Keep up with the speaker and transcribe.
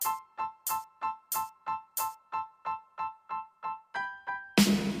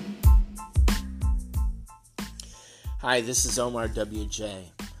Hi, this is Omar WJ.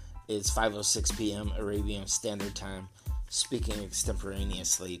 It's 5:06 p.m. Arabian Standard Time, speaking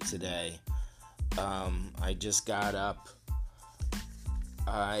extemporaneously today. I just got up.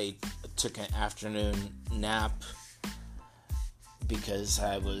 I took an afternoon nap because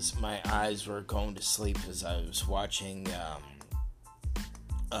my eyes were going to sleep as I was watching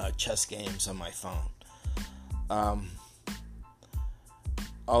chess games on my phone.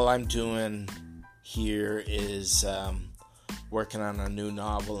 All I'm doing here is working on a new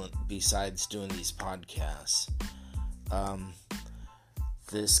novel besides doing these podcasts.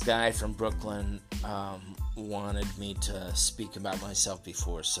 This guy from Brooklyn wanted me to speak about myself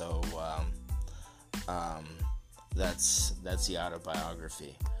before, so that's the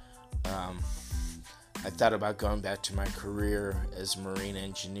autobiography. I thought about going back to my career as a marine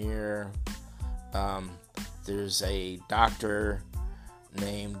engineer. There's a doctor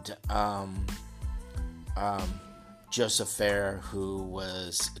named Joseph Fair who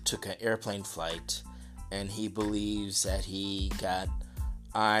took an airplane flight, and he believes that he got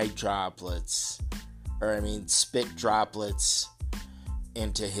spit droplets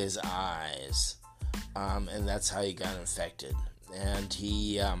into his eyes, and that's how he got infected. And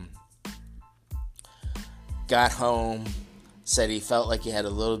he got home, said he felt like he had a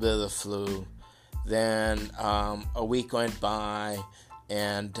little bit of the flu. Then a week went by,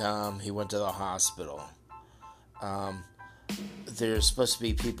 and he went to the hospital. There's supposed to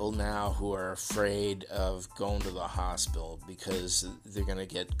be people now who are afraid of going to the hospital because they're going to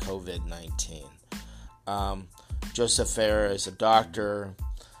get COVID-19. Joseph Fair is a doctor.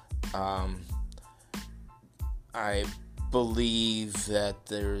 I believe that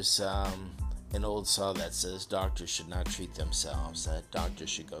there's an old saw that says doctors should not treat themselves, that doctors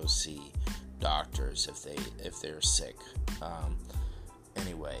should go see doctors if they're sick.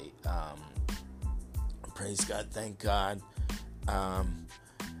 Anyway, praise God, thank God.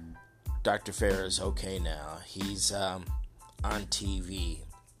 Dr. Fair is okay now. He's on TV,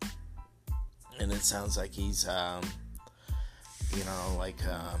 and it sounds like he's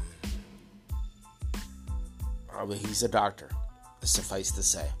he's a doctor, suffice to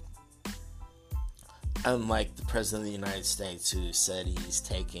say. Unlike the President of the United States, who said he's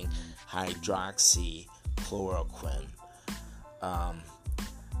taking hydroxychloroquine,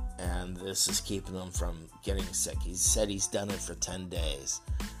 and this is keeping him from getting sick. He said he's done it for 10 days.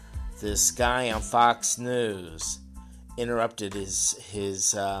 This guy on Fox News interrupted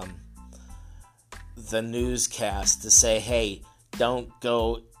the newscast to say, "Hey, don't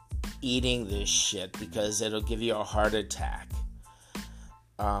go eating this shit because it'll give you a heart attack."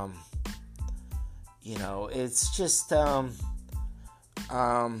 It's just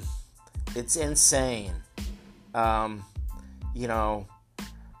it's insane.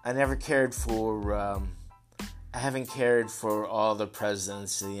 I haven't cared for all the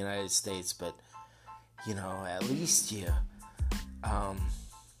presidents of the United States, but, at least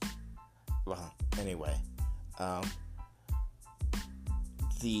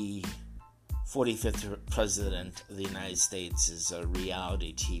the 45th president of the United States is a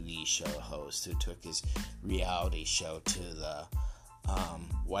reality TV show host who took his reality show to the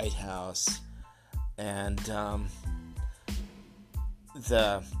White House, and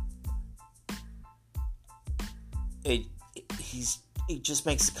it just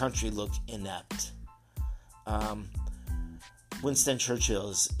makes the country look inept. Winston Churchill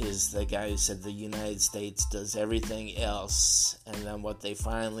is the guy who said the United States does everything else, and then what they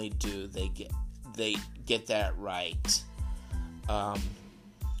finally do, they get that right.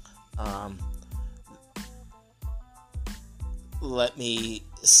 Let me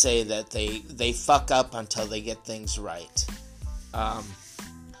say that they fuck up until they get things right. And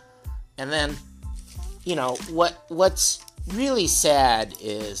then, what's really sad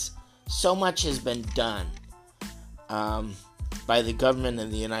is so much has been done by the government in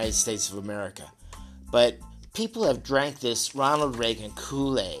the United States of America, but people have drank this Ronald Reagan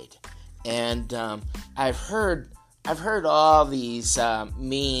Kool-Aid, and I've heard all these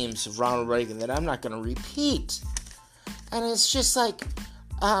memes of Ronald Reagan that I'm not going to repeat, and it's just like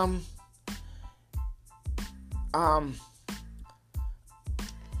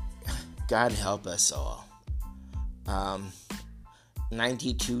God help us all.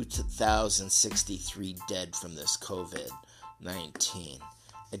 92,063 dead from this COVID-19.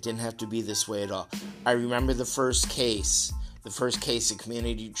 It didn't have to be this way at all. I remember the first case of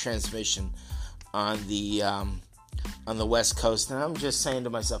community transmission on the West Coast, and I'm just saying to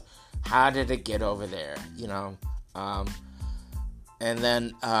myself, how did it get over there? And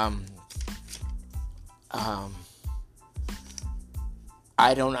then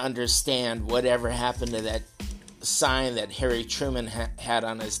I don't understand whatever happened to that sign that Harry Truman had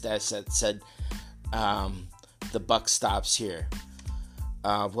on his desk that said, "The buck stops here."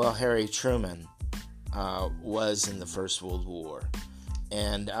 Well, Harry Truman was in the First World War,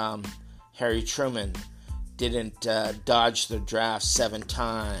 and Harry Truman didn't dodge the draft 7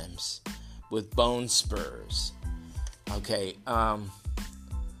 times with bone spurs. Okay,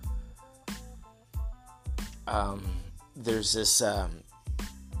 there's this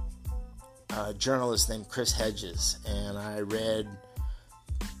journalist named Chris Hedges, and I read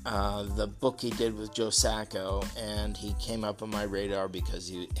the book he did with Joe Sacco, and he came up on my radar because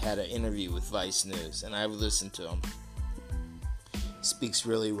he had an interview with Vice News, and I've listened to him. Speaks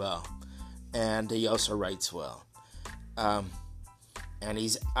really well, and he also writes well, and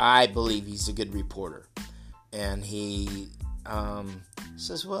I believe he's a good reporter, and he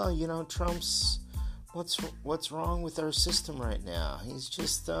says, well, Trump's, what's wrong with our system right now? He's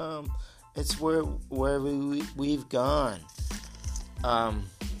just, it's where we've gone.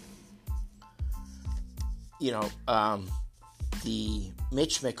 The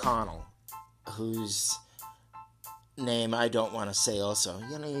Mitch McConnell, whose name I don't want to say also,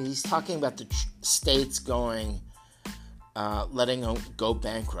 he's talking about the states letting them go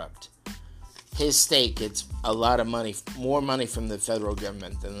bankrupt. His state gets a lot of money, more money from the federal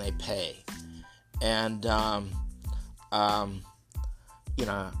government than they pay. And,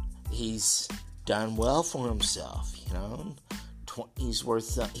 he's done well for himself, He's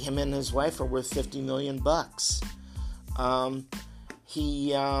worth, him and his wife are worth $50 million.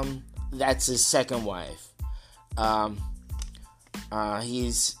 That's his second wife.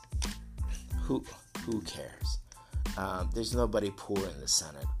 Who cares? There's nobody poor in the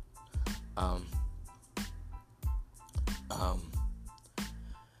Senate. I'm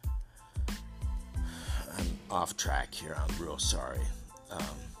off track here. I'm real sorry.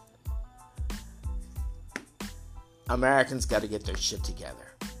 Americans got to get their shit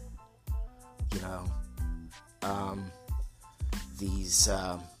together. These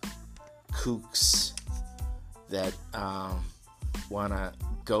kooks that want to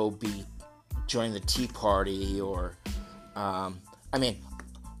go join the Tea Party or, all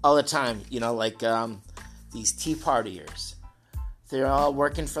the time, these Tea Partiers, they're all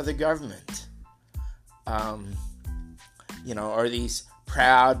working for the government. Or these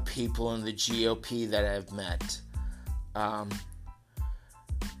proud people in the GOP that I've met. I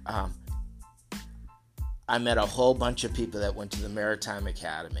met a whole bunch of people that went to the Maritime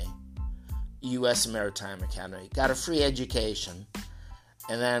Academy, U.S. Maritime Academy, got a free education,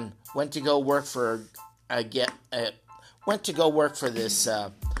 and then went to go work for this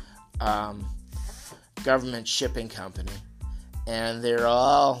government shipping company, and they're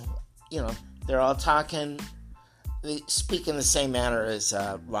all talking, they speak in the same manner as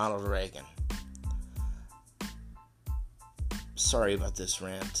Ronald Reagan. Sorry about this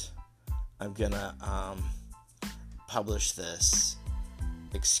rant. I'm gonna publish this.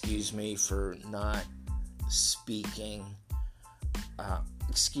 Excuse me for not speaking.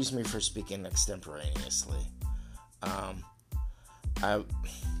 Excuse me for speaking extemporaneously. I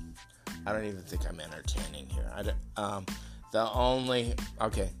don't even think I'm entertaining here.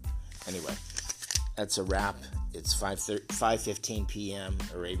 Anyway, that's a wrap. It's 5:15 p.m.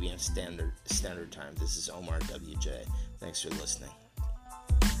 Arabian Standard Time. This is Omar WJ. Thanks for listening.